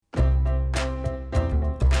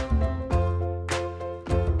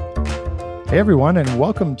Hey everyone, and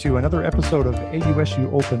welcome to another episode of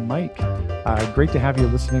AUSU Open Mic. Great to have you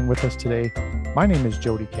listening with us today. My name is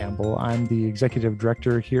Jody Campbell. I'm the Executive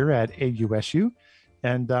Director here at AUSU,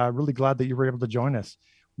 and really glad that you were able to join us.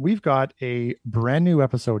 We've got a brand new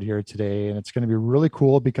episode here today, and it's going to be really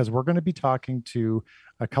cool because we're going to be talking to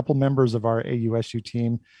a couple members of our AUSU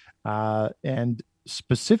team and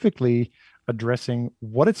specifically addressing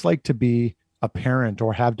what it's like to be a parent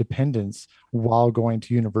or have dependents while going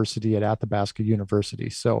to university at Athabasca University.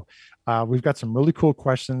 So we've got some really cool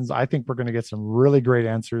questions. I think we're going to get some really great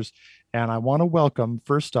answers. And I want to welcome,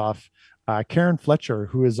 first off, Karen Fletcher,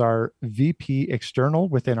 who is our VP External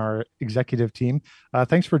within our executive team.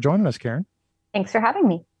 Thanks for joining us, Karen. Thanks for having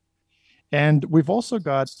me. And we've also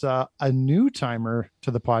got a new timer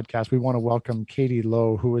to the podcast. We want to welcome Katie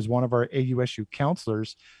Lowe, who is one of our AUSU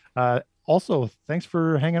counselors. Also, thanks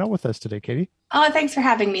for hanging out with us today, Katie. Oh, thanks for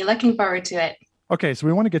having me. Looking forward to it. Okay, so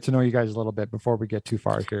we want to get to know you guys a little bit before we get too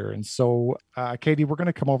far here. And so, Katie, we're going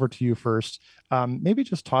to come over to you first. Maybe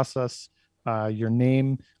just toss us your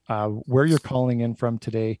name, where you're calling in from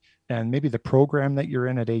today, and maybe the program that you're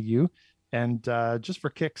in at AU. And just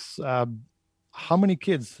for kicks, how many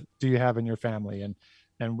kids do you have in your family?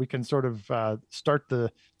 And we can sort of start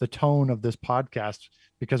the tone of this podcast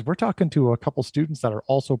because we're talking to a couple students that are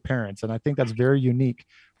also parents. And I think that's very unique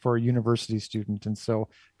for a university student. And so,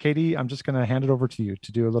 Katie, I'm just going to hand it over to you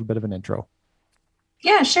to do a little bit of an intro.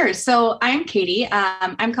 Yeah, sure. So I'm Katie.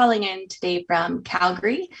 I'm calling in today from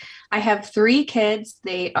Calgary. I have three kids.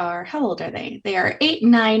 They are, how old are they? They are 8,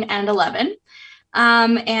 9, and 11.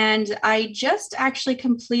 And I just actually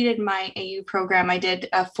completed my AU program. I did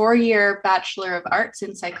a 4-year Bachelor of Arts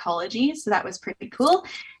in Psychology, so that was pretty cool.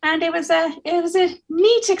 And it was a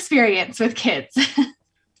neat experience with kids.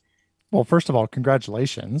 Well, first of all,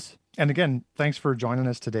 congratulations. And again, thanks for joining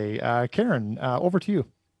us today. Karen, over to you.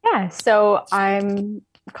 Yeah, so I'm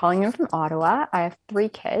calling in from Ottawa. I have 3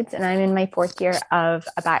 kids, and I'm in my 4th year of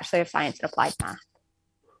a Bachelor of Science in Applied Math.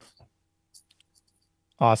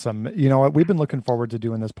 Awesome. You know what? We've been looking forward to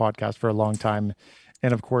doing this podcast for a long time.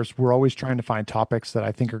 And of course, we're always trying to find topics that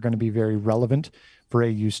I think are going to be very relevant for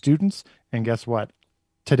AU students. And guess what?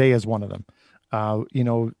 Today is one of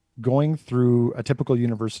them. Going through a typical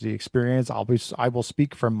university experience, I will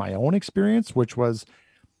speak from my own experience, which was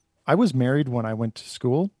I was married when I went to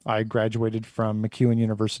school. I graduated from MacEwan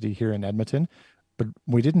University here in Edmonton, but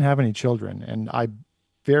we didn't have any children. And I'm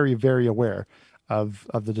very, very aware of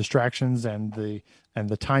the distractions and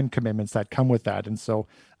the time commitments that come with that. And so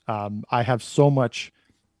I have so much,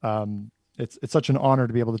 it's such an honor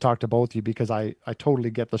to be able to talk to both of you because I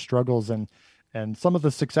totally get the struggles and some of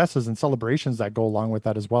the successes and celebrations that go along with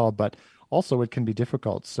that as well. But also it can be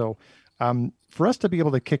difficult. So for us to be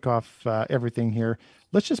able to kick off everything here,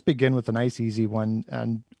 let's just begin with a nice, easy one.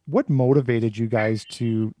 And what motivated you guys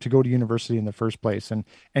to go to university in the first place?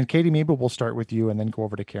 And Katie, maybe we'll start with you and then go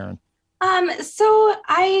over to Karen. So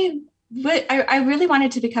I really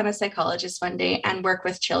wanted to become a psychologist one day and work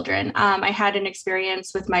with children. I had an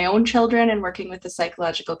experience with my own children and working with the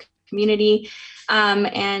psychological community.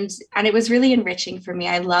 And it was really enriching for me.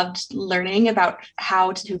 I loved learning about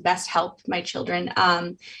how to best help my children.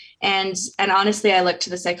 And honestly, I looked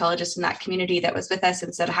to the psychologist in that community that was with us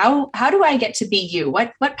and said, how do I get to be you?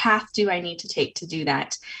 What path do I need to take to do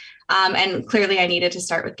that? And clearly I needed to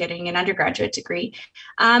start with getting an undergraduate degree.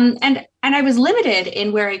 And I was limited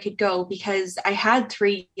in where I could go because I had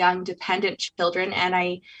 3 young dependent children and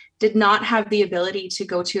I did not have the ability to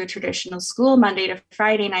go to a traditional school Monday to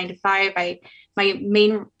Friday, 9 to 5. My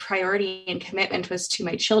main priority and commitment was to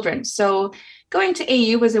my children. So going to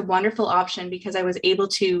AU was a wonderful option because I was able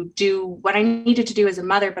to do what I needed to do as a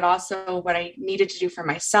mother, but also what I needed to do for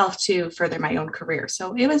myself to further my own career.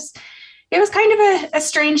 So it was kind of a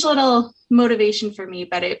strange little motivation for me,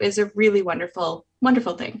 but it was a really wonderful,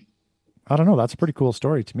 wonderful thing. I don't know. That's a pretty cool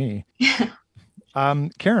story to me. Yeah.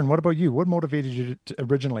 Karen, what about you? What motivated you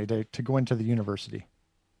originally to go into the university?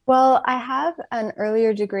 Well, I have an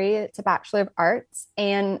earlier degree. It's a Bachelor of Arts,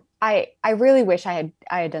 and I really wish I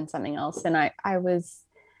had done something else. And I was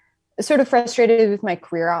sort of frustrated with my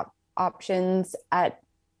career options at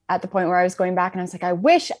the point where I was going back and I was like, I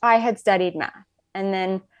wish I had studied math. And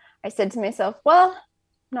then I said to myself, well,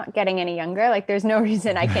 I'm not getting any younger. Like there's no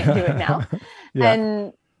reason I can't do it now.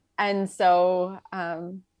 Yeah.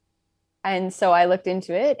 And so I looked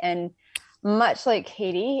into it, and much like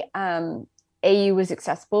Katie, AU was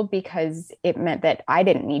accessible because it meant that I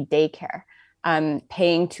didn't need daycare.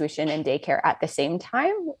 Paying tuition and daycare at the same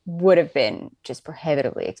time would have been just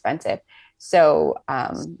prohibitively expensive. So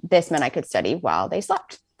this meant I could study while they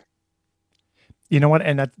slept. You know what?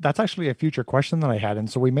 And that's actually a future question that I had. And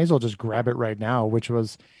so we may as well just grab it right now, which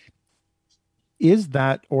was, is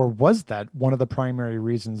that or was that one of the primary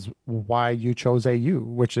reasons why you chose AU,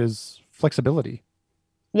 which is flexibility?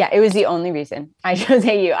 Yeah, it was the only reason I chose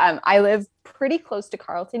AU. I live pretty close to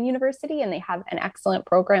Carleton University and they have an excellent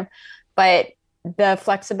program, but the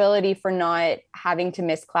flexibility for not having to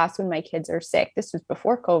miss class when my kids are sick. This was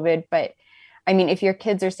before COVID, but I mean, if your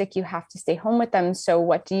kids are sick, you have to stay home with them. So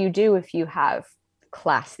what do you do if you have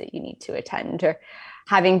class that you need to attend or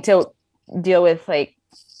having to deal with like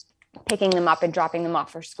picking them up and dropping them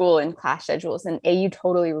off for school and class schedules? And AU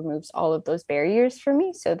totally removes all of those barriers for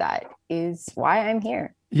me. So that is why I'm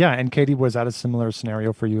here. Yeah. And Katie, was that a similar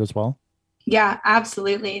scenario for you as well? Yeah,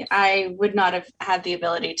 absolutely. I would not have had the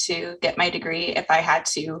ability to get my degree if I had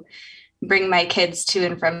to bring my kids to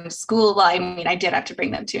and from school. Well, I mean, I did have to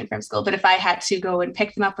bring them to and from school, but if I had to go and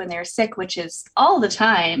pick them up when they're sick, which is all the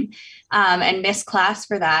time, and miss class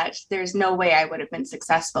for that, there's no way I would have been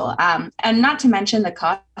successful. And not to mention the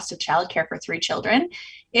cost of childcare for three children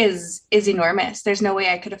is enormous. There's no way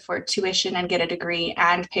I could afford tuition and get a degree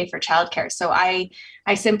and pay for childcare. So I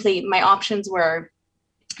simply, my options were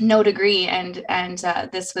no degree, and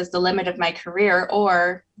this was the limit of my career,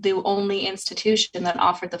 or the only institution that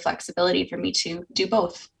offered the flexibility for me to do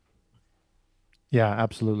both. Yeah,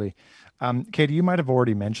 absolutely. Katie, you might have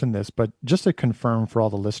already mentioned this, but just to confirm for all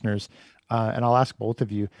the listeners, and I'll ask both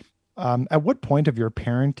of you, at what point of your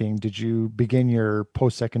parenting did you begin your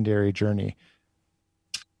post-secondary journey?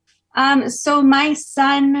 So my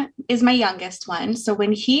son is my youngest one. So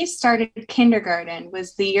when he started kindergarten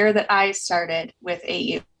was the year that I started with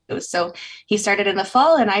AU. So he started in the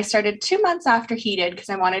fall and I started 2 months after he did because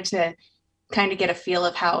I wanted to kind of get a feel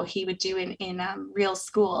of how he would do in real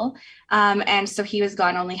school. And so he was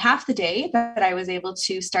gone only half the day, but I was able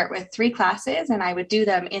to start with three classes and I would do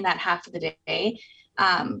them in that half of the day.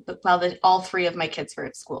 But while all three of my kids were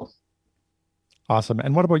at school. Awesome.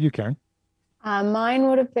 And what about you, Karen? Mine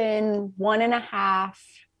would have been 1.5,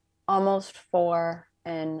 almost 4,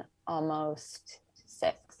 and almost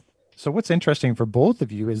 6. So what's interesting for both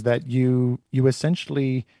of you is that you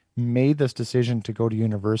essentially made this decision to go to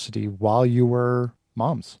university while you were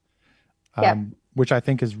moms, Yeah. which I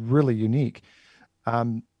think is really unique.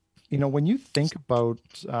 Um, when you think about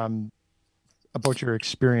your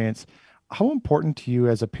experience, how important to you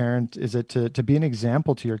as a parent is it to be an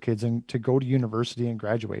example to your kids and to go to university and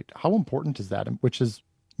graduate? How important is that? And which is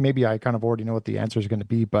maybe I kind of already know what the answer is going to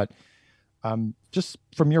be, but just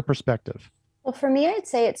from your perspective. Well, for me, I'd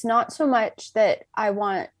say it's not so much that I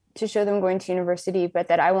want to show them going to university, but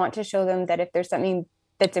that I want to show them that if there's something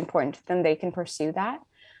that's important to them, they can pursue that.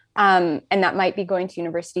 And that might be going to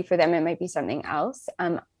university for them. It might be something else.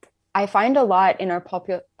 I find a lot in our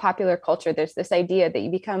popular culture, there's this idea that you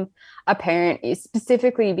become a parent,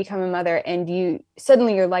 specifically you become a mother, and you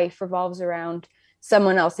suddenly your life revolves around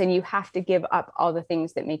someone else and you have to give up all the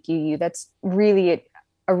things that make you you. That's really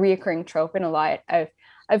a reoccurring trope in a lot of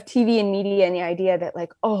TV and media, and the idea that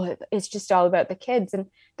like, oh, it's just all about the kids. And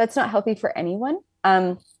that's not healthy for anyone.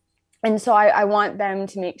 And so I want them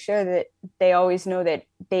to make sure that they always know that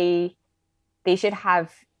they should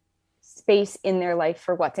have space in their life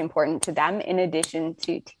for what's important to them, in addition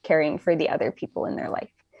to caring for the other people in their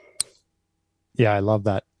life. Yeah, I love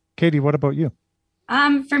that. Katie, what about you?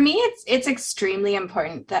 For me, it's extremely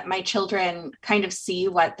important that my children kind of see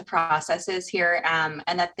what the process is here, and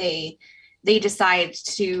that they decide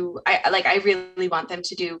to. I really want them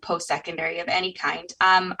to do post-secondary of any kind.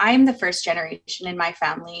 I'm the first generation in my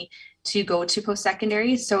family to go to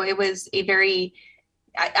post-secondary, so it was a very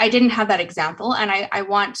I didn't have that example, and I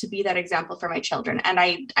want to be that example for my children. And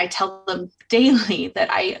I tell them daily that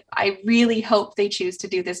I really hope they choose to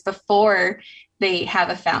do this before they have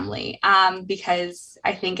a family, because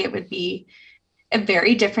I think it would be a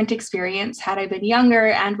very different experience had I been younger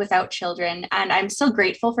and without children. And I'm still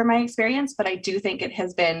grateful for my experience, but I do think it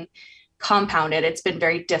has been compounded. It's been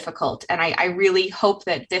very difficult. And I really hope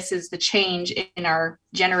that this is the change in our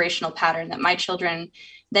generational pattern, that my children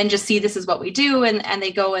then just see this is what we do, and they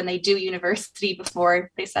go and they do university before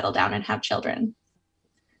they settle down and have children.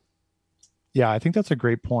 Yeah, I think that's a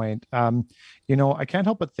great point. I can't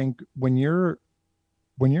help but think when you're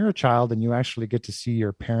a child and you actually get to see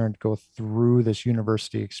your parent go through this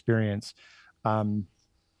university experience,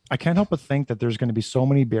 I can't help but think that there's going to be so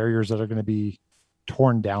many barriers that are going to be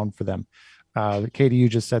torn down for them. Katie, you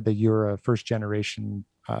just said that you're a first generation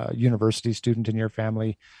university student in your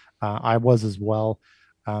family. I was as well.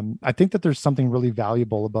 I think that there's something really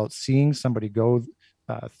valuable about seeing somebody go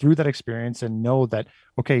through that experience and know that,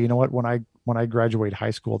 okay, you know what, when I graduate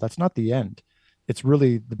high school, that's not the end. it's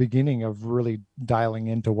really the beginning of really dialing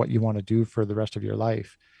into what you want to do for the rest of your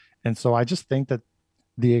life. And so I just think that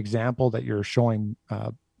the example that you're showing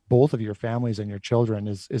both of your families and your children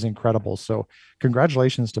is incredible. So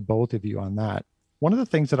congratulations to both of you on that. One of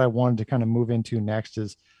the things that I wanted to kind of move into next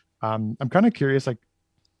is I'm kind of curious, like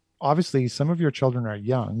obviously some of your children are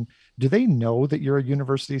young. Do they know that you're a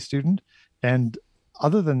university student? And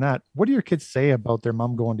other than that, what do your kids say about their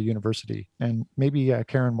mom going to university? And maybe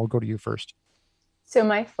Karen, we'll go to you first. So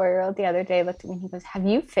my 4-year-old the other day looked at me and he goes, "Have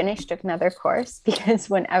you finished another course?" Because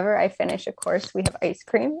whenever I finish a course, we have ice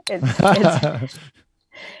cream.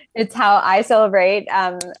 It's how I celebrate.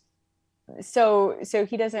 So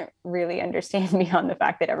he doesn't really understand me on the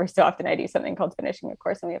fact that every so often I do something called finishing a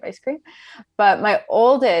course and we have ice cream. But my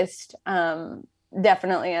oldest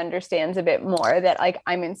definitely understands a bit more that like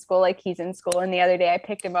I'm in school, like he's in school. And the other day I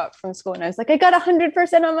picked him up from school and I was like, "I got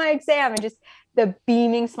 100% on my exam," and just the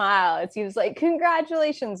beaming smile. He was like,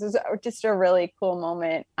 "Congratulations." It was just a really cool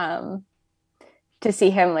moment to see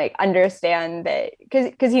him like understand that,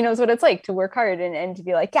 because he knows what it's like to work hard and to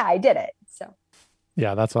be like, "Yeah, I did it." So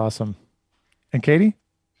Yeah, that's awesome. And Katie?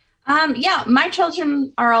 Yeah, my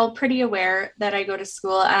children are all pretty aware that I go to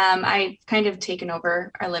school. I've kind of taken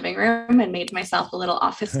over our living room and made myself a little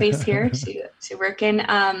office space here to work in.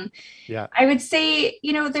 Yeah. I would say,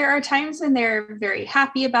 there are times when they're very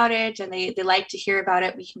happy about it and they like to hear about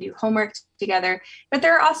it. We can do homework together, but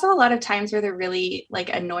there are also a lot of times where they're really like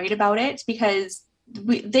annoyed about it because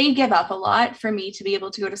they give up a lot for me to be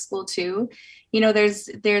able to go to school too.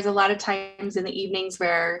 There's a lot of times in the evenings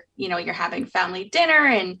where, you're having family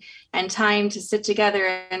dinner and time to sit together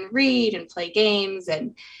and read and play games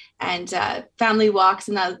and family walks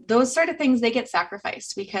and those sort of things, they get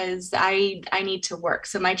sacrificed because I need to work.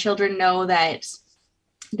 So my children know that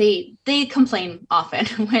they complain often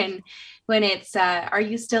when it's are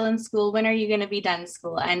you still in school? When are you going to be done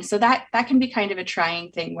school? And so that can be kind of a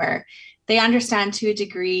trying thing where they understand to a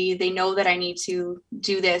degree. They know that I need to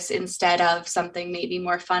do this instead of something maybe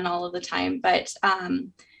more fun all of the time. But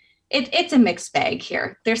it's a mixed bag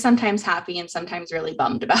here. They're sometimes happy and sometimes really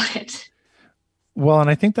bummed about it. Well, and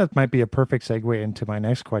I think that might be a perfect segue into my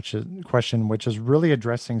next question, which is really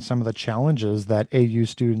addressing some of the challenges that AU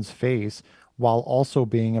students face while also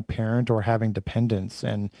being a parent or having dependents.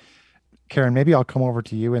 And Karen, maybe I'll come over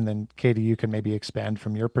to you, and then Katie, you can maybe expand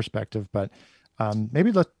from your perspective. But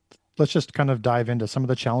maybe let's just kind of dive into some of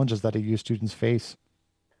the challenges that AU students face.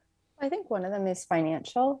 I think one of them is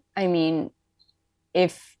financial. I mean,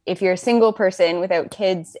 if you're a single person without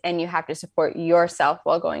kids and you have to support yourself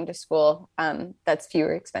while going to school, that's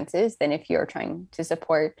fewer expenses than if you're trying to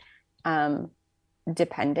support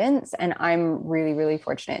dependents. And I'm really, really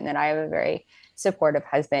fortunate in that I have a very supportive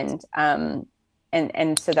husband.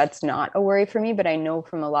 And so that's not a worry for me, but I know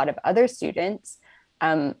from a lot of other students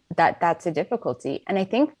that that's a difficulty. And I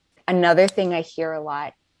think another thing I hear a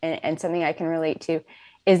lot and something I can relate to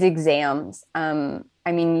is exams.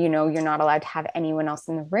 I mean, you're not allowed to have anyone else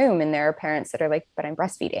in the room. And there are parents that are like, "But I'm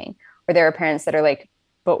breastfeeding." Or there are parents that are like,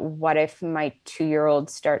 "But what if my 2-year-old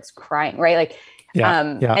starts crying?" Right. Like,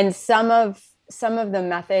 Yeah. And some of the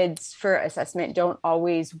methods for assessment don't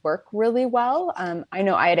always work really well. I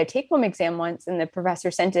know I had a take-home exam once and the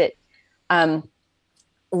professor sent it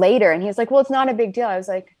later and he was like, "Well, it's not a big deal." I was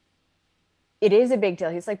like, "It is a big deal."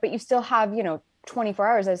 He's like, "But you still have, 24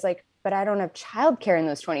 hours. I was like, "But I don't have childcare in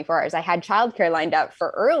those 24 hours. I had childcare lined up for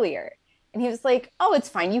earlier." And he was like, "Oh, it's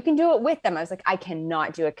fine. You can do it with them." I was like, "I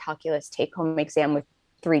cannot do a calculus take-home exam with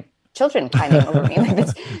 3 children climbing over me. Like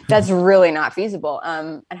that's really not feasible."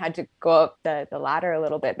 And had to go up the ladder a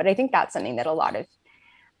little bit. But I think that's something that a lot of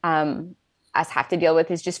us have to deal with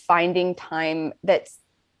is just finding time that's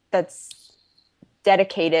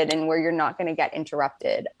dedicated and where you're not going to get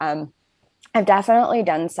interrupted. I've definitely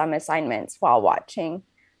done some assignments while watching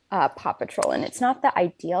Paw Patrol, and it's not the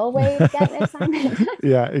ideal way to get an assignment.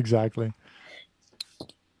 Yeah, exactly.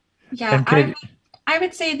 Yeah, And Katie, I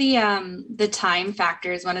would say the time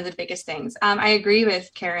factor is one of the biggest things. I agree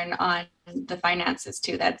with Karen on the finances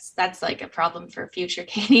too. That's like a problem for future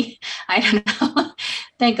Katie. I don't know.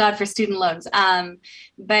 Thank God for student loans.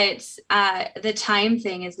 But the time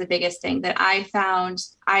thing is the biggest thing that I found.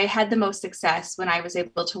 I had the most success when I was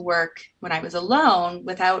able to work when I was alone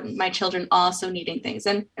without my children also needing things.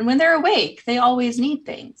 And when they're awake, they always need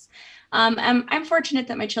things. I'm fortunate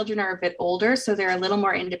that my children are a bit older, so they're a little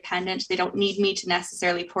more independent. They don't need me to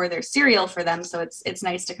necessarily pour their cereal for them. So it's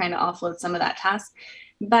nice to kind of offload some of that task,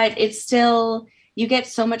 but it's still, you get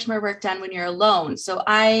so much more work done when you're alone. So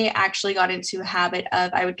I actually got into a habit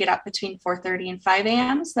of, I would get up between 4:30 and 5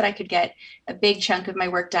 a.m. so that I could get a big chunk of my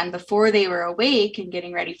work done before they were awake and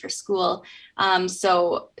getting ready for school.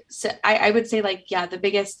 So I would say, like, yeah, the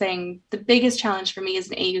biggest challenge for me as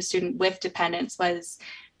an AU student with dependence was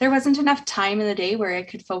there wasn't enough time in the day where I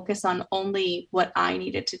could focus on only what I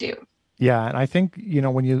needed to do. Yeah, and I think,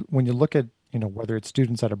 when you look at, whether it's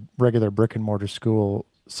students at a regular brick and mortar school,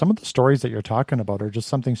 some of the stories that you're talking about are just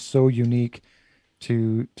something so unique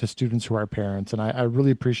to students who are parents. And I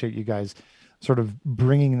really appreciate you guys sort of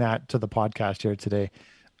bringing that to the podcast here today.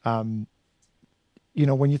 Um,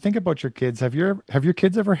 when you think about your kids, have your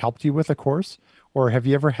kids ever helped you with a course, or have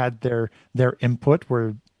you ever had their input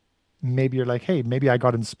where maybe you're like, hey, maybe I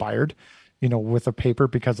got inspired, with a paper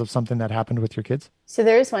because of something that happened with your kids? So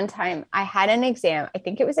there was one time I had an exam. I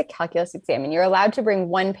think it was a calculus exam, and you're allowed to bring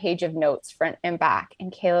one page of notes front and back.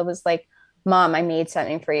 And Kayla was like, Mom, I made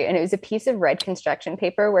something for you. And it was a piece of red construction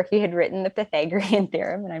paper where he had written the Pythagorean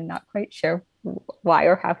theorem. And I'm not quite sure why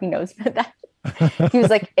or how he knows about that. He was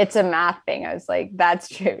like, it's a math thing. I was like, that's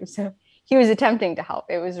true. So he was attempting to help.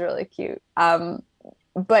 It was really cute.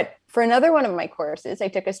 But for another one of my courses, I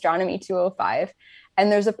took Astronomy 205,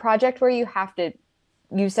 and there's a project where you have to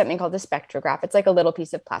use something called a spectrograph. It's like a little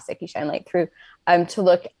piece of plastic you shine light through to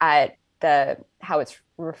look at how it's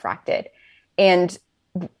refracted. And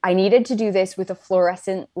I needed to do this with a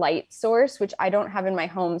fluorescent light source, which I don't have in my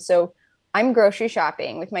home. So I'm grocery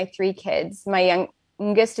shopping with my 3 kids. My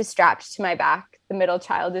youngest is strapped to my back. The middle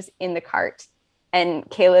child is in the cart, and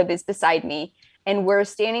Caleb is beside me. And we're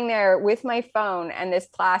standing there with my phone and this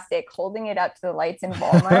plastic, holding it up to the lights in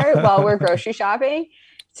Walmart while we're grocery shopping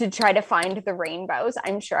to try to find the rainbows.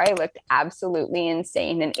 I'm sure I looked absolutely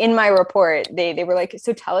insane. And in my report, they were like,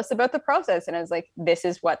 so tell us about the process. And I was like, this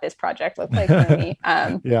is what this project looked like for me.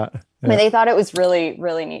 Yeah. But they thought it was really,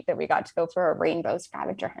 really neat that we got to go for a rainbow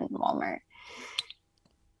scavenger hunt in Walmart.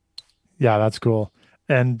 Yeah, that's cool.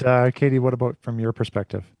 And Katie, what about from your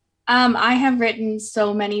perspective? I have written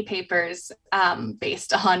so many papers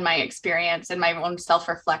based on my experience and my own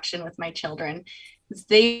self-reflection with my children.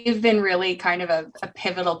 They've been really kind of a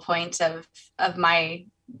pivotal point of my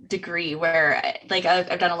degree, where like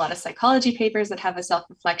I've done a lot of psychology papers that have a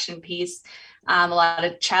self-reflection piece, a lot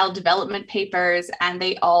of child development papers, and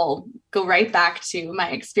they all go right back to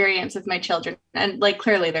my experience with my children. And like,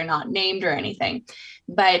 clearly they're not named or anything,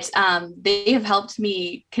 but they have helped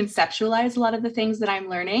me conceptualize a lot of the things that I'm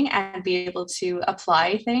learning and be able to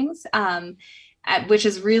apply things, which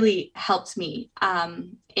has really helped me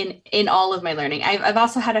in all of my learning. I've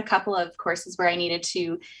also had a couple of courses where I needed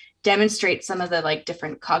to demonstrate some of the like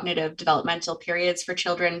different cognitive developmental periods for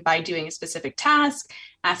children by doing a specific task,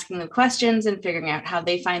 asking them questions, and figuring out how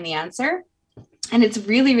they find the answer. And it's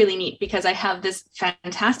really, really neat because I have this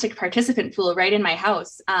fantastic participant pool right in my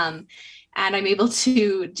house. And I'm able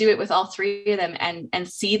to do it with all 3 of them and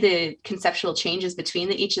see the conceptual changes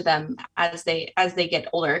between each of them as they get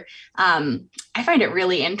older. I find it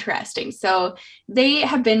really interesting. So they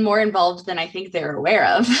have been more involved than I think they're aware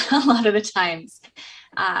of a lot of the times.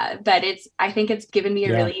 But I think it's given me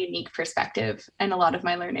a really unique perspective in a lot of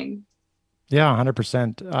my learning. Yeah,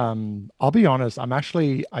 100%. I'll be honest,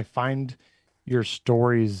 I find your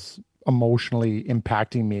stories emotionally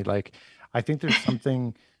impacting me. Like, I think there's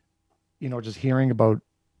something, just hearing about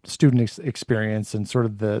student experience and sort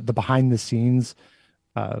of the behind the scenes,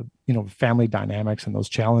 family dynamics and those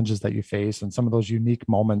challenges that you face and some of those unique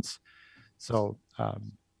moments. So,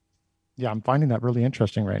 yeah, I'm finding that really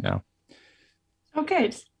interesting right now. Oh,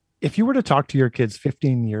 good. If you were to talk to your kids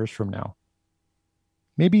 15 years from now,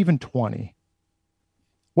 maybe even 20,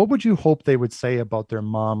 what would you hope they would say about their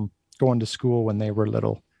mom going to school when they were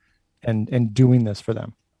little and doing this for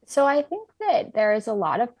them? So I think that there is a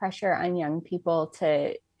lot of pressure on young people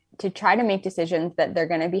to try to make decisions that they're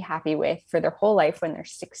going to be happy with for their whole life when they're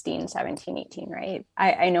 16, 17, 18, right?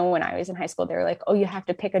 I know when I was in high school, they were like, oh, you have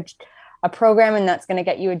to pick a program and that's going to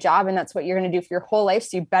get you a job and that's what you're going to do for your whole life.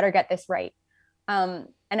 So you better get this right. And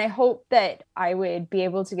I hope that I would be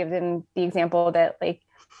able to give them the example that, like,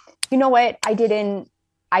 you know what,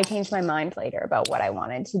 I changed my mind later about what I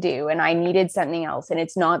wanted to do and I needed something else. And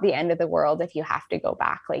it's not the end of the world if you have to go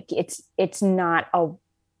back. Like it's not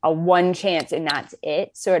a one chance and that's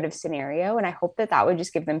it sort of scenario. And I hope that would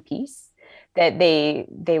just give them peace, that they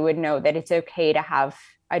would know that it's okay to have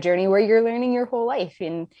a journey where you're learning your whole life.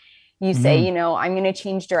 And you say, I'm going to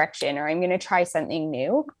change direction or I'm going to try something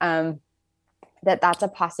new. That's a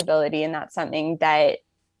possibility. And that's something that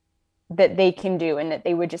they can do, and that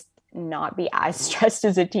they would just not be as stressed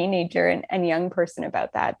as a teenager and young person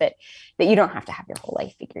about that you don't have to have your whole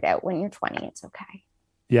life figured out when you're 20. It's okay.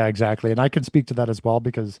 Yeah, exactly. And I can speak to that as well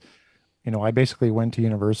because, I basically went to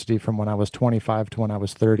university from when I was 25 to when I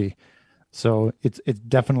was 30. So it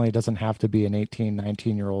definitely doesn't have to be an 18,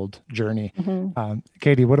 19-year-old journey. Mhm.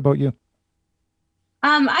 Katie, what about you?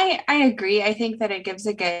 I agree. I think that it gives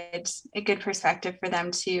a good perspective for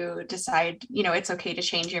them to decide, it's okay to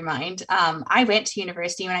change your mind. I went to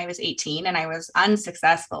university when I was 18 and I was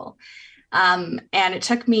unsuccessful. And it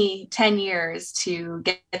took me 10 years to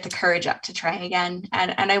get the courage up to try again.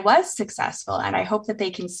 And I was successful. And I hope that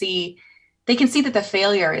they can see that the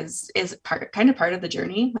failure is part of the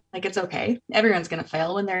journey. Like, it's okay. Everyone's going to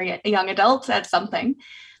fail when they're a young adult at something.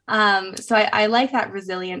 So I like that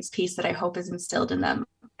resilience piece that I hope is instilled in them.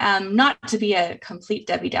 Not to be a complete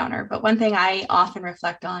Debbie Downer, but one thing I often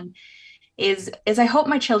reflect on is I hope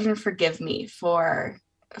my children forgive me for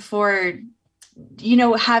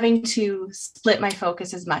having to split my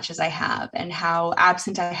focus as much as I have, and how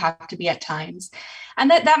absent I have to be at times. And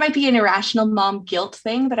that might be an irrational mom guilt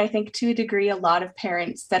thing, but I think to a degree, a lot of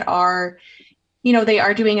parents that are, they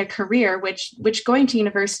are doing a career, which going to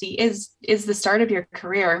university is the start of your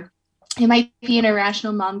career. It might be an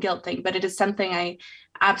irrational mom guilt thing, but it is something I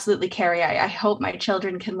absolutely carry. I hope my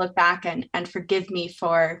children can look back and forgive me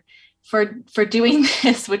for doing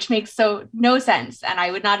this, which makes no sense. And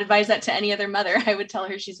I would not advise that to any other mother. I would tell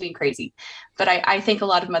her she's being crazy. But I think a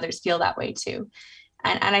lot of mothers feel that way too.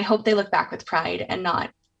 And I hope they look back with pride and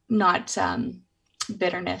not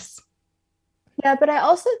bitterness. Yeah, but I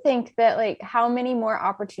also think that, like, how many more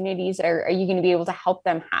opportunities are you going to be able to help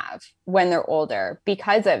them have when they're older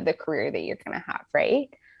because of the career that you're going to have, right?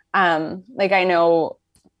 Like, I know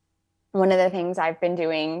one of the things I've been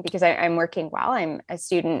doing, because I'm working while I'm a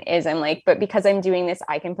student, is I'm like, but because I'm doing this,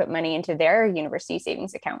 I can put money into their university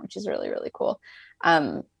savings account, which is really, really cool.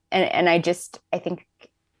 And I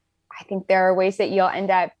think there are ways that you'll end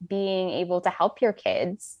up being able to help your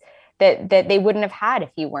kids that they wouldn't have had if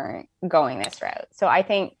you weren't going this route. So I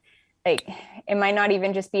think, like, it might not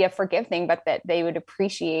even just be a forgive thing, but that they would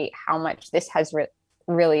appreciate how much this has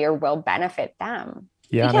really or will benefit them.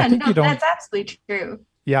 Yeah, and I think you don't. That's absolutely true.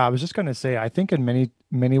 Yeah, I was just going to say, I think in many,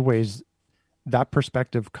 many ways, that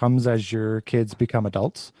perspective comes as your kids become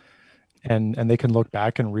adults and they can look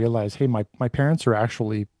back and realize, hey, my parents are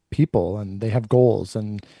actually people and they have goals.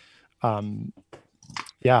 And um,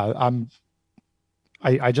 yeah,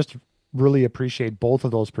 I just really appreciate both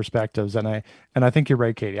of those perspectives. And I think you're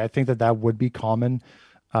right, Katie. I think that would be common,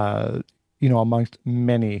 amongst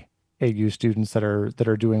many AU students that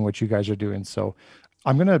are doing what you guys are doing. So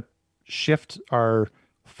I'm going to shift our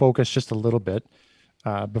focus just a little bit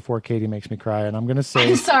before Katie makes me cry. And I'm going to say,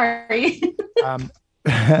 I'm sorry. um,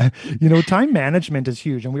 time management is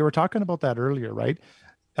huge. And we were talking about that earlier, right?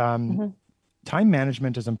 Mhm. Time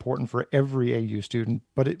management is important for every AU student,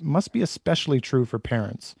 but it must be especially true for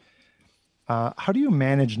parents. How do you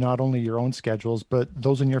manage not only your own schedules, but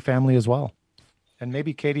those in your family as well? And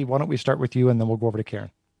maybe Katie, why don't we start with you and then we'll go over to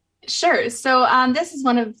Karen. Sure. So this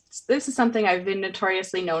is something I've been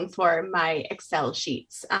notoriously known for, my Excel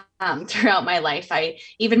sheets throughout my life.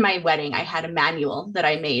 Even my wedding, I had a manual that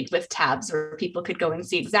I made with tabs where people could go and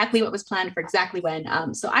see exactly what was planned for exactly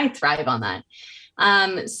when. So I thrive on that.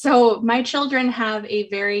 So my children have a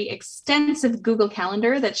very extensive Google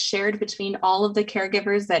Calendar that's shared between all of the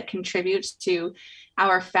caregivers that contribute to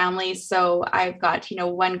our family. So I've got,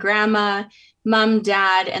 one grandma, mom,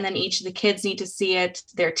 dad, and then each of the kids need to see it.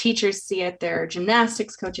 Their teachers see it. Their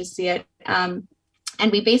gymnastics coaches see it.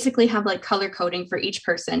 And we basically have like color coding for each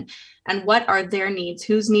person and what are their needs,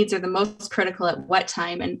 whose needs are the most critical at what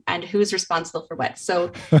time, and who's responsible for what.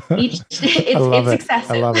 So it's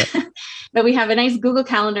excessive. I love it. But we have a nice Google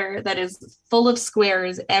Calendar that is full of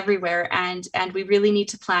squares everywhere. And we really need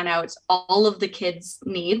to plan out all of the kids'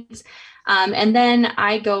 needs. And then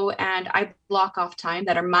I go and I block off time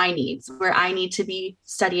that are my needs, where I need to be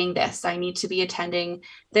studying this. I need to be attending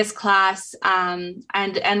this class. And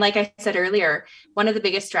like I said earlier, one of the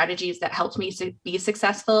biggest strategies that helped me to be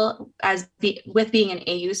successful with being an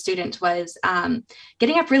AU student was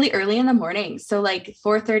getting up really early in the morning. So like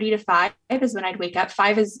 4:30 to 5 is when I'd wake up.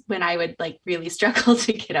 5 is when I would like really struggle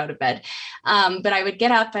to get out of bed. But I would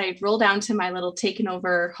get up, I'd roll down to my little taken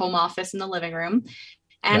over home office in the living room.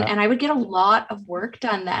 And I would get a lot of work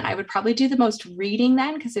done then. I would probably do the most reading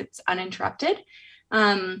then because it's uninterrupted.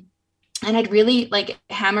 And I'd really like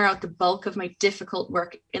hammer out the bulk of my difficult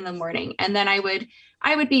work in the morning. And then I would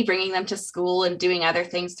I would be bringing them to school and doing other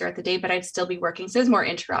things throughout the day, but I'd still be working. So it was more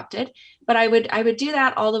interrupted. But I would do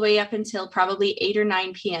that all the way up until probably 8 or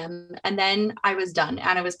 9 p.m. And then I was done.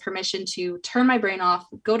 And I was permission to turn my brain off,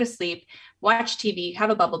 go to sleep, watch TV, have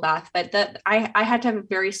a bubble bath. But I had to have a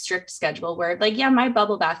very strict schedule where, like, yeah, my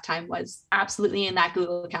bubble bath time was absolutely in that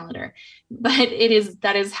Google Calendar. But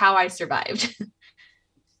that is how I survived.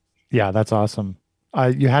 Yeah, that's awesome.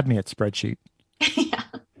 You had me at spreadsheet. Yeah.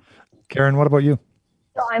 Karen, what about you?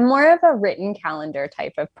 So I'm more of a written calendar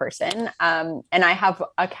type of person. And I have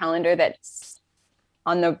a calendar that's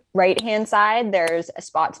on the right-hand side, there's a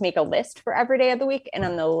spot to make a list for every day of the week. And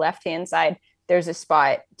on the left-hand side, there's a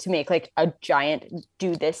spot to make like a giant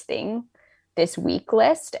do this thing this week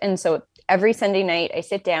list. And so every Sunday night, I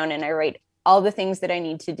sit down and I write all the things that I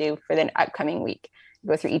need to do for the upcoming week. I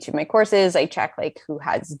go through each of my courses. I check like who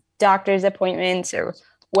has doctor's appointments or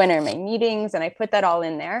when are my meetings, and I put that all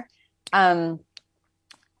in there. And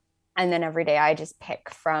then every day I just pick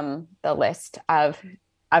from the list of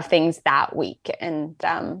things that week. And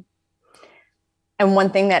one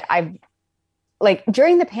thing that I've like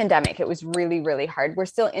during the pandemic, it was really, really hard. We're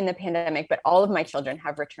still in the pandemic, but all of my children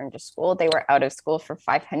have returned to school. They were out of school for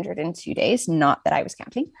 502 days. Not that I was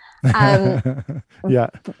counting. Yeah.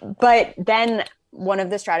 But then one of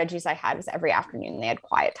the strategies I had was every afternoon they had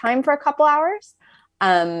quiet time for a couple hours.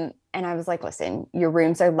 And I was like, listen, your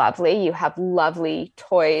rooms are lovely. You have lovely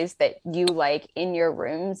toys that you like in your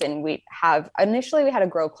rooms. And initially we had a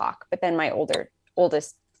grow clock, but then my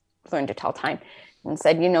oldest learned to tell time and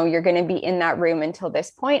said, you're going to be in that room until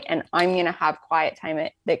this point, and I'm going to have quiet time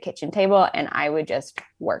at the kitchen table. And I would just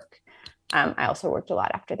work. I also worked a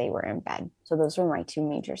lot after they were in bed. So those were my two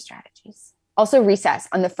major strategies. Also recess.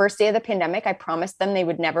 On the first day of the pandemic, I promised them they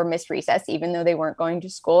would never miss recess, even though they weren't going to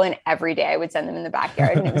school. And every day I would send them in the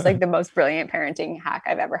backyard. And it was like the most brilliant parenting hack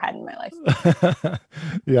I've ever had in my life.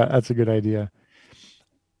 Yeah, that's a good idea.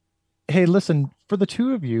 Hey, listen, for the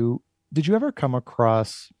two of you, did you ever come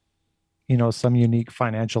across, some unique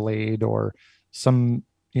financial aid or some,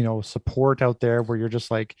 support out there where you're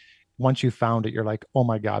just like, once you found it, you're like, oh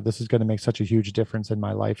my God, this is going to make such a huge difference in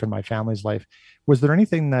my life and my family's life. Was there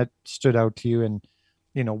anything that stood out to you, and,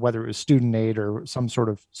 whether it was student aid or some sort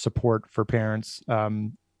of support for parents?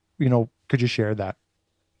 Could you share that?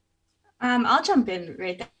 I'll jump in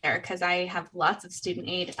right there because I have lots of student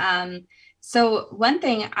aid. So one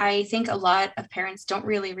thing I think a lot of parents don't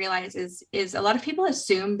really realize is a lot of people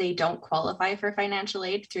assume they don't qualify for financial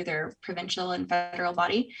aid through their provincial and federal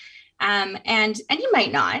body. And you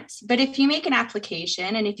might not, but if you make an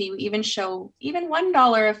application and if you even show even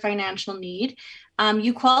 $1 of financial need,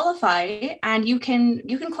 you qualify, and you can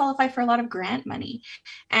qualify for a lot of grant money.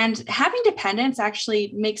 And having dependents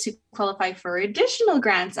actually makes you qualify for additional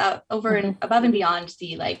grants over and above and beyond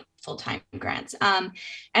the like full-time grants.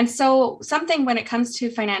 And so something when it comes to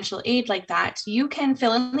financial aid like that, you can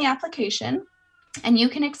fill in the application. And you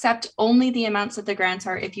can accept only the amounts that the grants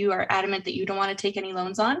are if you are adamant that you don't want to take any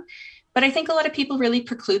loans on. But I think a lot of people really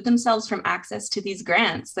preclude themselves from access to these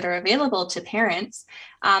grants that are available to parents,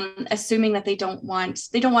 assuming that they don't want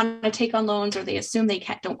to take on loans, or they assume they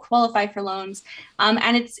don't qualify for loans.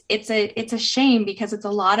 And it's a shame because it's a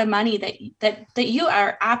lot of money that you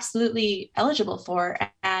are absolutely eligible for,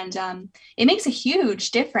 and it makes a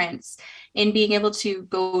huge difference in being able to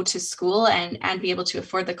go to school and be able to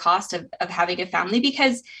afford the cost of having a family,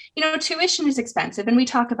 because, tuition is expensive. And we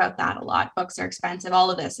talk about that a lot. Books are expensive.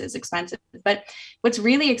 All of this is expensive. But what's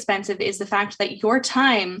really expensive is the fact that your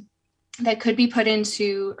time that could be put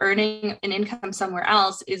into earning an income somewhere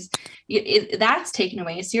else that's taken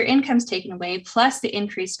away. So your income's taken away, plus the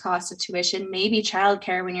increased cost of tuition, maybe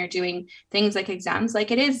childcare when you're doing things like exams. Like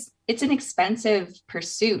it's an expensive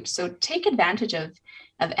pursuit. So take advantage of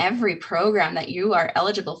every program that you are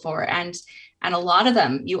eligible for. And a lot of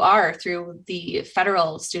them you are through the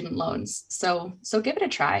federal student loans. So give it a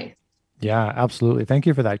try. Yeah, absolutely. Thank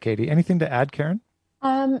you for that, Katie. Anything to add, Karen?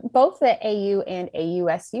 Both the AU and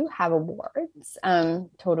AUSU have awards.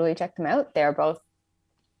 Totally check them out. They're both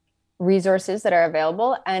resources that are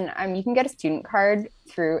available, and you can get a student card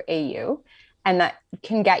through AU, and that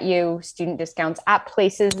can get you student discounts at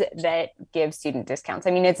places that give student discounts.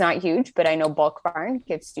 I mean, it's not huge, but I know Bulk Barn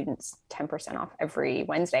gives students 10% off every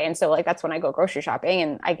Wednesday. And so like, that's when I go grocery shopping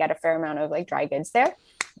and I get a fair amount of like dry goods there.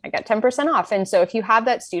 I get 10% off. And so if you have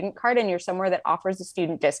that student card and you're somewhere that offers a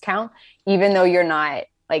student discount, even though you're not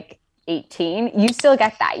like 18, you still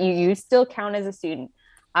get that. You still count as a student.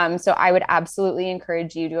 So I would absolutely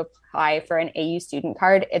encourage you to apply for an AU student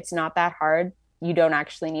card. It's not that hard. You don't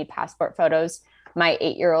actually need passport photos. my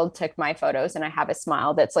 8-year-old took my photos, and I have a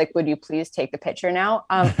smile that's like, would you please take the picture now,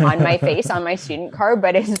 on my face, on my student card,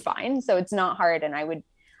 but it's fine. So it's not hard. And I would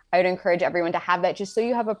encourage everyone to have that, just so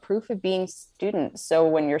you have a proof of being students. So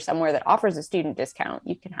when you're somewhere that offers a student discount,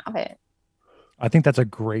 you can have it. I think that's a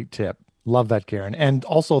great tip. Love that, Karen. And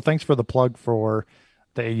also, thanks for the plug for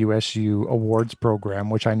the AUSU awards program,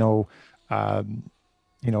 which I know,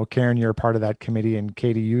 Karen, you're a part of that committee, and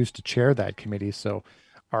Katie used to chair that committee. So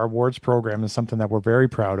our awards program is something that we're very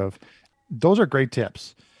proud of. Those are great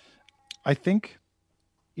tips. I think,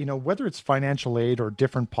 whether it's financial aid or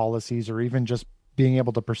different policies, or even just being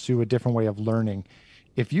able to pursue a different way of learning,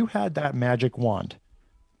 if you had that magic wand,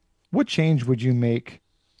 what change would you make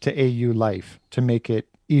to AU life to make it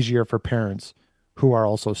easier for parents who are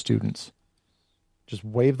also students? Just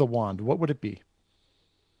wave the wand. What would it be?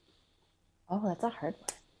 Oh, that's a hard one.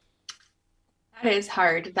 That is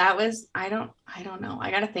hard. That was, I don't know. I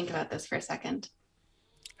got to think about this for a second.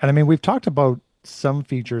 And I mean, we've talked about some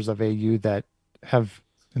features of AU that have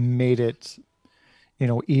made it,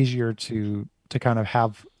 easier to kind of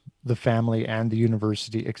have the family and the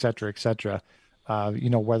university, et cetera, et cetera.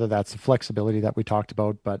 Whether that's the flexibility that we talked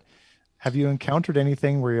about, but have you encountered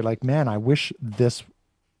anything where you're like, man, I wish this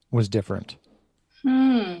was different?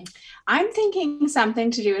 I'm thinking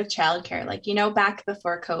something to do with childcare. Like, back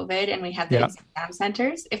before COVID and we had the exam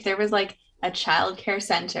centers, if there was like a childcare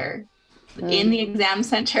center in the exam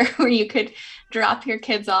center where you could drop your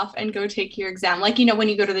kids off and go take your exam. Like, when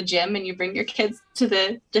you go to the gym and you bring your kids to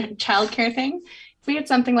the childcare thing, if we had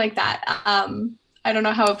something like that. I don't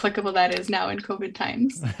know how applicable that is now in COVID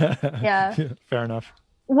times. Yeah. Fair enough.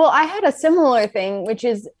 Well, I had a similar thing, which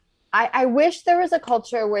is I wish there was a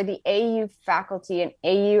culture where the AU faculty and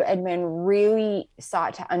AU admin really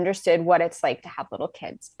sought to understand what it's like to have little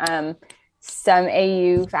kids. Some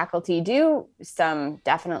AU faculty do, some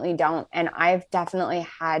definitely don't. And I've definitely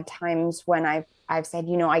had times when I've said,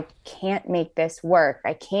 I can't make this work.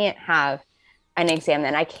 I can't have an exam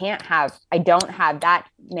then. I don't have that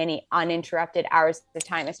many uninterrupted hours of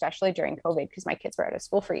time, especially during COVID, because my kids were out of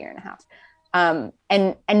school for a year and a half.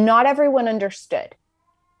 And not everyone understood,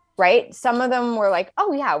 right? Some of them were like,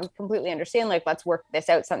 oh yeah, we completely understand. Like, let's work this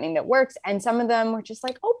out, something that works. And some of them were just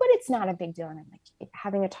like, oh, but it's not a big deal. And I'm like,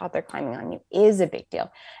 having a toddler climbing on you is a big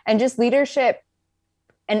deal. And just leadership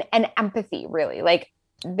and empathy, really, like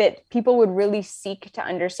that people would really seek to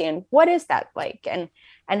understand, what is that like? And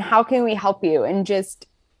how can we help you? And just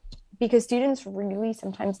because students really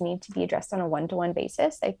sometimes need to be addressed on a one-to-one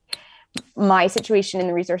basis. Like, my situation and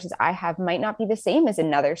the resources I have might not be the same as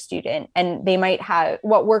another student. And they might have,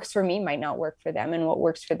 what works for me might not work for them, and what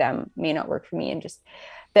works for them may not work for me. And just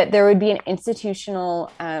that there would be an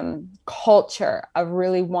institutional culture of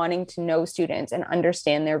really wanting to know students and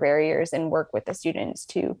understand their barriers and work with the students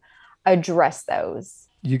to address those.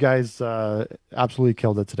 You guys absolutely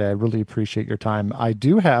killed it today. I really appreciate your time. I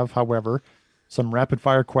do have, however, some rapid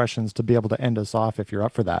fire questions to be able to end us off if you're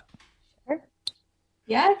up for that.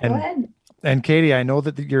 Yeah, go ahead. And Katie, I know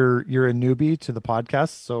that you're a newbie to the podcast,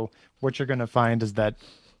 so what you're going to find is that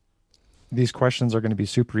these questions are going to be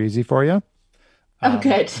super easy for you. Oh,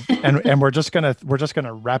 good. and we're just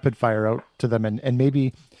gonna rapid fire out to them, and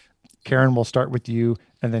maybe Karen, will start with you,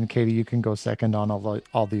 and then Katie, you can go second on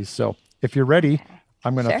all these. So if you're ready,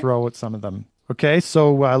 I'm going to throw out some of them. Okay,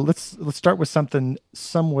 so let's start with something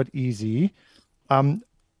somewhat easy.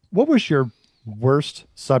 What was your worst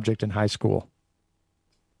subject in high school?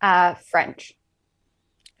 French.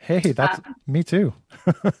 Hey, that's me too.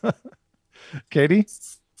 Katie?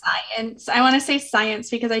 Science. I want to say science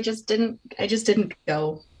because I just didn't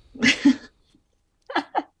go.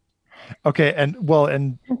 Okay,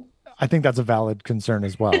 and I think that's a valid concern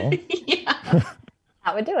as well. Yeah.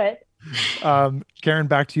 That would do it. Karen,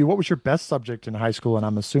 back to you. What was your best subject in high school? And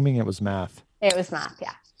I'm assuming it was math. It was math,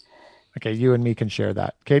 yeah. Okay, you and me can share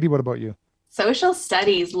that. Katie, what about you? Social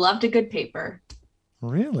studies. Loved a good paper.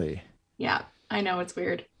 Really? Yeah, I know, it's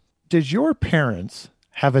weird. Did your parents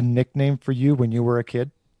have a nickname for you when you were a kid?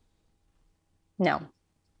 No.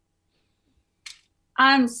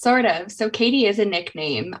 Sort of. So Katie is a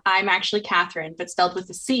nickname. I'm actually Catherine, but spelled with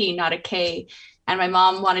a C, not a K. And my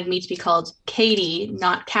mom wanted me to be called Katie,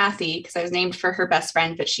 not Kathy, because I was named for her best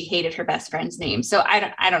friend, but she hated her best friend's name. So I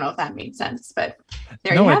don't know if that made sense, but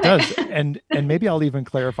there you have it. No, it does. And maybe I'll even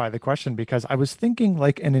clarify the question, because I was thinking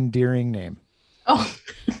like an endearing name. Oh,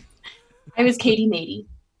 I was Katie Matey.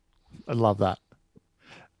 I love that.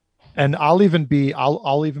 And I'll even be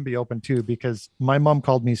open too, because my mom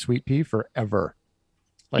called me Sweet Pea forever.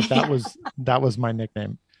 Like that was my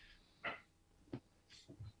nickname.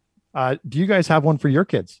 Do you guys have one for your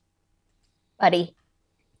kids? Buddy.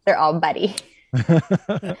 They're all Buddy.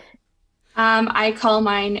 I call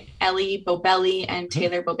mine Ellie Bobelli and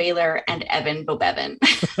Taylor Bobaler and Evan Bobevin.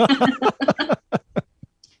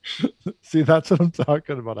 See, that's what I'm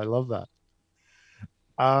talking about. I love that.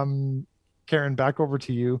 Karen, back over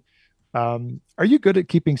to you. Are you good at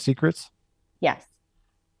keeping secrets? Yes.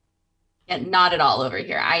 And not at all over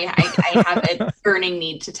here. I have a burning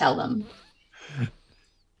need to tell them.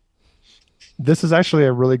 This is actually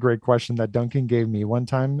a really great question that Duncan gave me one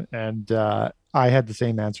time, and I had the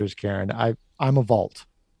same answer as Karen. I'm a vault.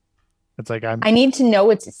 It's like I need to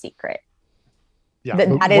know it's a secret. Yeah,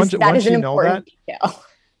 that is an important detail.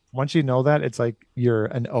 Once you know that, it's like you're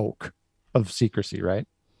an oak of secrecy, right?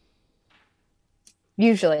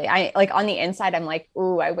 Usually, I like on the inside, I'm like,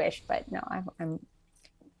 ooh, I wish, but no, I'm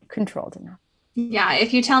controlled enough. Yeah,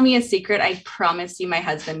 if you tell me a secret, I promise you my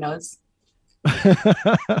husband knows.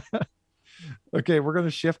 Okay, we're going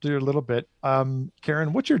to shift a little bit.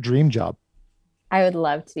 Karen, what's your dream job? I would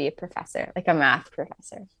love to be a professor, like a math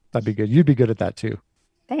professor. That'd be good. You'd be good at that too.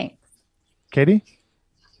 Thanks. Katie?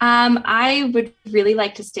 I would really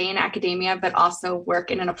like to stay in academia, but also work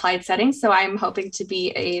in an applied setting. So I'm hoping to be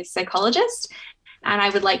a psychologist, and I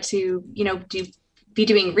would like to, be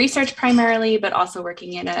doing research primarily, but also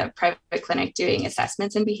working in a private clinic doing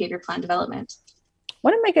assessments and behavior plan development.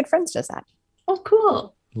 One of my good friends does that. Oh,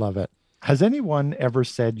 cool. Love it. Has anyone ever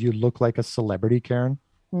said you look like a celebrity, Karen?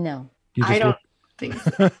 No. I don't think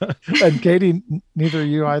so. And Katie, neither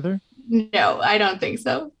you either? No, I don't think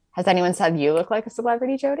so. Has anyone said you look like a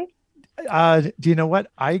celebrity, Jody? Do you know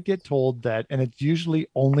what? I get told that, and it's usually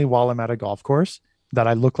only while I'm at a golf course, that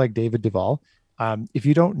I look like David Duval. If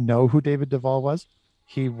you don't know who David Duval was,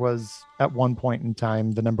 he was at one point in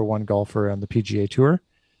time the number one golfer on the PGA Tour.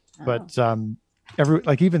 Oh.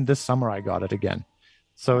 But even this summer, I got it again.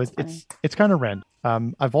 So it's kind of random.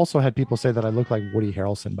 I've also had people say that I look like Woody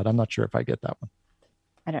Harrelson, but I'm not sure if I get that one.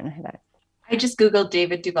 I don't know who that is. I just Googled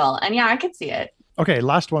David Duval, and yeah, I could see it. Okay,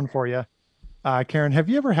 last one for you. Karen, have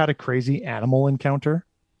you ever had a crazy animal encounter?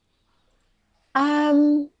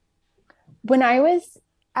 When I was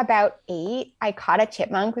about 8, I caught a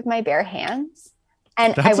chipmunk with my bare hands.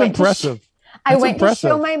 And That's impressive. I went to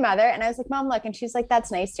show my mother, and I was like, Mom, look. And she's like,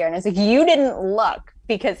 that's nice, dear. And I was like, you didn't look,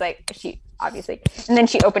 because like she obviously, and then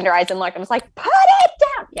she opened her eyes and looked and was like, put it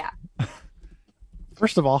down. Yeah.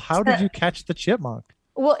 First of all, how did you catch the chipmunk?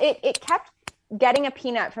 Well, it kept getting a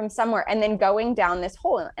peanut from somewhere and then going down this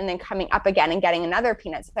hole and then coming up again and getting another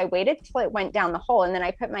peanut. So I waited till it went down the hole, and then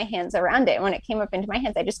I put my hands around it. And when it came up into my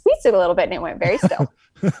hands, I just squeezed it a little bit and it went very still.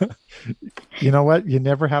 You know what? You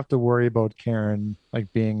never have to worry about Karen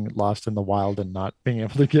like being lost in the wild and not being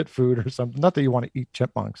able to get food or something. Not that you want to eat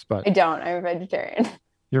chipmunks, but I don't. I'm a vegetarian.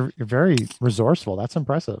 You're very resourceful. That's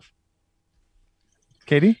impressive.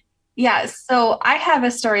 Katie? Yeah, so I have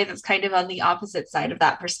a story that's kind of on the opposite side of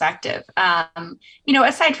that perspective.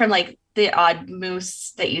 Aside from like the odd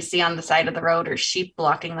moose that you see on the side of the road or sheep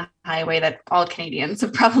blocking the highway that all Canadians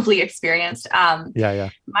have probably experienced. Yeah.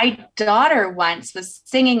 My daughter once was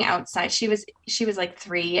singing outside. She was like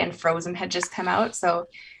 3 and Frozen had just come out. So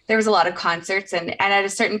there was a lot of concerts, and at a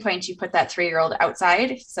certain point you put that 3-year-old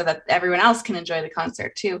outside so that everyone else can enjoy the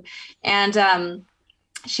concert too. And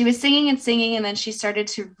she was singing, and then she started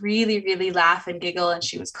to really, really laugh and giggle, and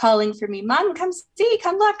she was calling for me, Mom, come see,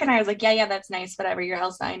 come look. And I was like, yeah, that's nice, whatever, your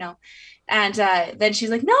house, I know. And then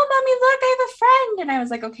she's like, no, Mommy, look, I have a friend. And I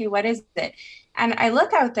was like, okay, what is it? And I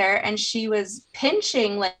look out there, and she was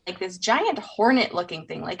pinching like this giant hornet looking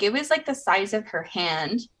thing. Like it was like the size of her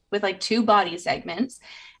hand with like 2 body segments.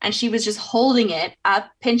 And she was just holding it up,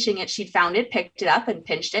 pinching it. She'd found it, picked it up and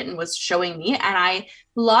pinched it and was showing me. And I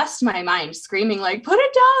lost my mind, screaming like, put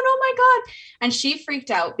it down. Oh my God. And she freaked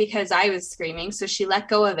out because I was screaming. So she let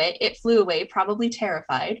go of it. It flew away, probably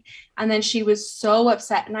terrified. And then she was so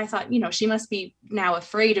upset. And I thought, she must be now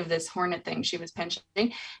afraid of this hornet thing she was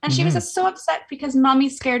pinching. And she was so upset because Mommy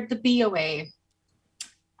scared the bee away.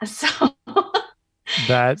 So...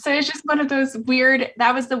 So it's just one of those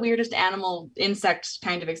that was the weirdest animal insect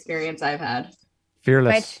kind of experience I've had.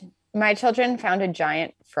 Fearless. My children found a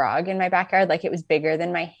giant frog in my backyard. Like it was bigger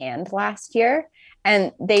than my hand last year.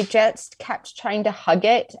 And they just kept trying to hug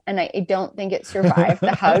it. And I don't think it survived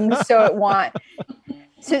the hug.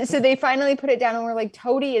 So they finally put it down and were like,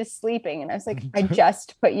 Toady is sleeping. And I was like, I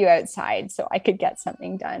just put you outside so I could get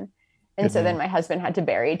something done. And so then my husband had to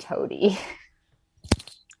bury Toady.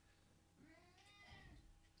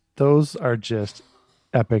 Those are just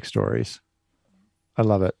epic stories. I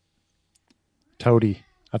love it. Toady.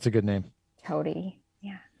 That's a good name. Toady.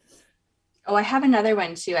 Yeah. Oh, I have another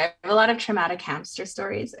one too. I have a lot of traumatic hamster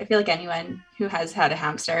stories. I feel like anyone who has had a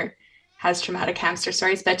hamster has traumatic hamster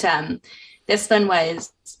stories. But This one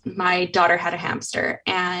was my daughter had a hamster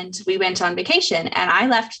and we went on vacation, and I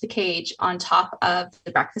left the cage on top of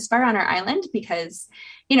the breakfast bar on our island because,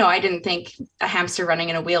 I didn't think a hamster running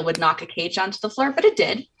in a wheel would knock a cage onto the floor, but it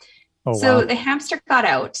did. Oh, So wow. the hamster got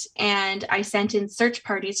out, and I sent in search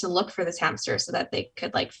parties to look for this hamster so that they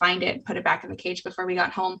could find it and put it back in the cage before we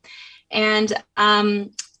got home. And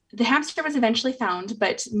the hamster was eventually found,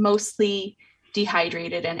 but mostly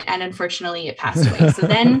dehydrated, and unfortunately it passed away. So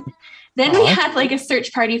then we had a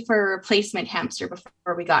search party for a replacement hamster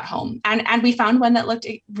before we got home. And we found one that looked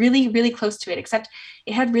really, really close to it, except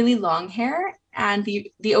it had really long hair and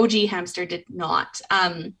the OG hamster did not.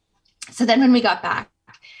 So then when we got back,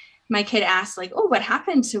 my kid asked oh, what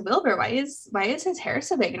happened to Wilbur? Why is his hair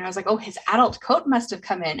so big? And I was like, oh, his adult coat must have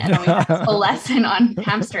come in. And then we had a lesson on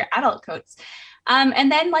hamster adult coats. And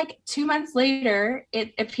then 2 months later,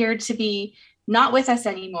 it appeared to be not with us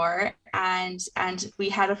anymore. And we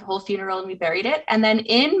had a whole funeral and we buried it. And then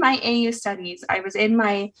in my AU studies, it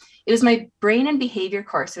was my brain and behavior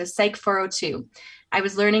course. It was Psych 402. I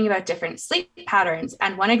was learning about different sleep patterns.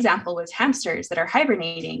 And one example was hamsters that are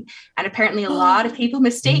hibernating. And apparently a lot of people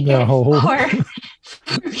mistake it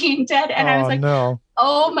for being dead. And I was like, no.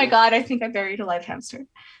 Oh my God, I think I buried a live hamster.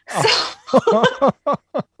 Oh.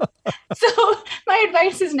 So my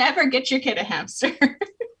advice is never get your kid a hamster.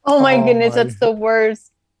 Oh my goodness, that's the worst.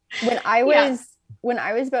 When I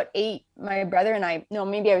was about 8, my brother and I, no,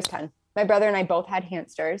 maybe I was 10. My brother and I both had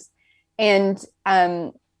hamsters. And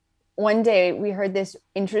one day we heard this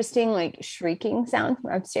interesting shrieking sound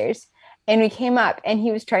from upstairs, and we came up and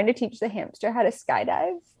he was trying to teach the hamster how to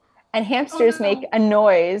skydive. And hamsters make a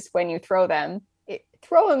noise when you throw them.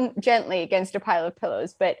 Throw them gently against a pile of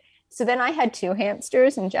pillows. But so then I had 2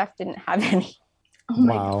 hamsters and Jeff didn't have any. Oh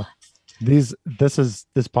my wow. God. This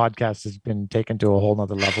podcast has been taken to a whole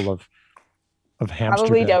nother level of hamster.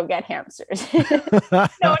 Probably don't get hamsters.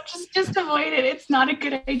 No, just avoid it. It's not a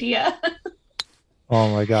good idea. Oh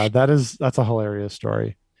my God. That's a hilarious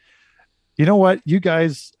story. You know what? You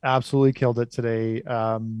guys absolutely killed it today.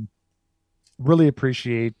 Really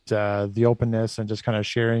appreciate the openness and just kind of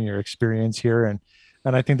sharing your experience here. And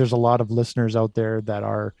I think there's a lot of listeners out there that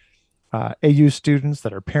are AU students,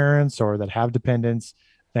 that are parents or that have dependents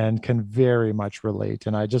and can very much relate.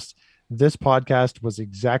 And this podcast was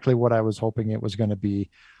exactly what I was hoping it was going to be.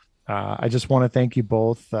 I just want to thank you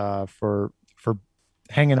both for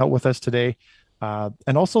hanging out with us today.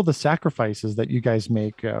 And also the sacrifices that you guys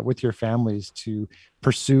make with your families to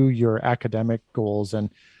pursue your academic goals. And,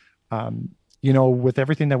 with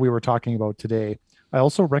everything that we were talking about today, I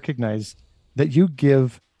also recognize that you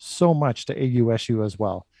give so much to AUSU as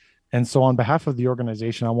well. And so on behalf of the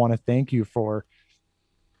organization, I want to thank you for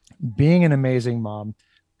being an amazing mom,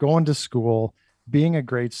 going to school, being a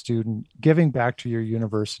great student, giving back to your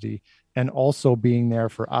university, and also being there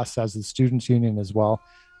for us as the Students Union as well.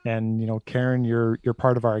 And, Karen, you're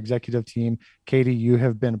part of our executive team. Katie, you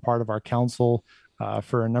have been a part of our council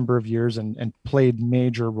for a number of years and played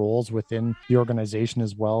major roles within the organization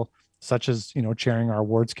as well, such as, chairing our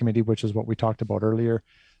awards committee, which is what we talked about earlier.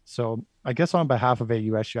 So I guess on behalf of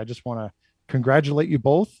AUSU, I just want to congratulate you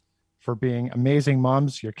both for being amazing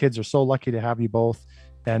moms. Your kids are so lucky to have you both.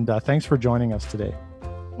 And thanks for joining us today.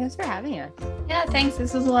 Thanks for having us. Yeah, thanks.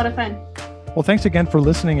 This was a lot of fun. Well, thanks again for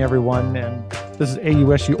listening, everyone. And this is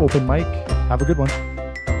AUSU Open Mic. Have a good one.